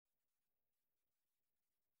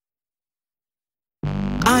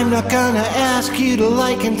I'm not gonna ask you to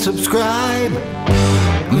like and subscribe.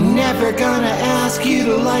 I'm never gonna ask you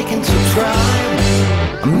to like and subscribe.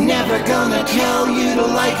 I'm never gonna tell you to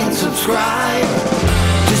like and subscribe.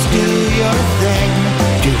 Just do your thing,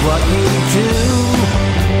 do what you do.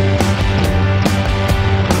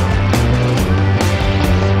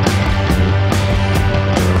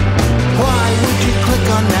 Why would you click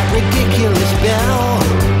on that ridiculous bell?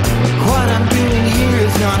 What I'm doing here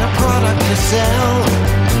is not a product to sell.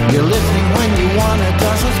 You're listening when you wanna,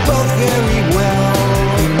 does us both very well.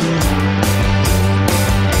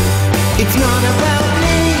 It's not about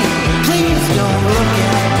me, please don't look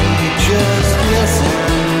at me, just listen.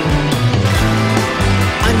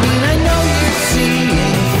 I mean, I know you're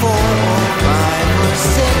seeing 4 or 5 or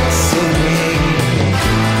 6 of me,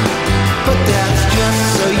 but that's just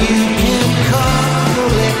so you can caught the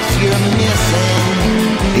licks you're missing.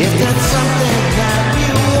 If that's something that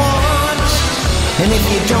you want, and if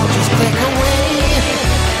you don't, just click away.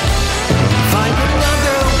 Find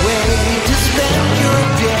another way to spend your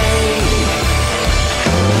day.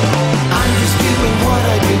 I'm just doing what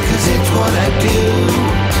I do 'cause it's what I do.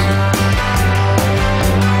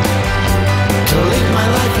 To live my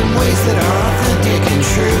life in ways that are authentic and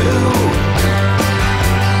true.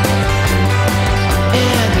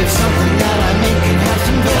 And if something that I make can have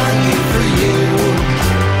some value for you,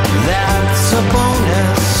 that's a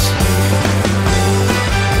bonus.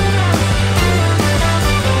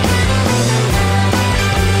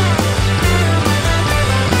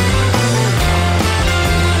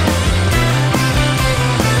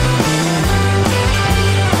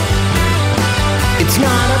 It's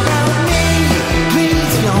not about me,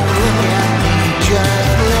 please don't look at me,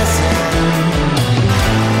 just listen.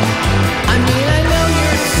 I mean, I know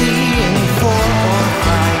you're seeing 4 or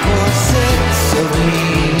 5 or 6 of me,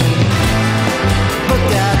 but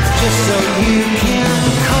that's just so you can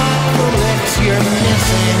caught the licks you're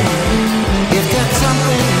missing.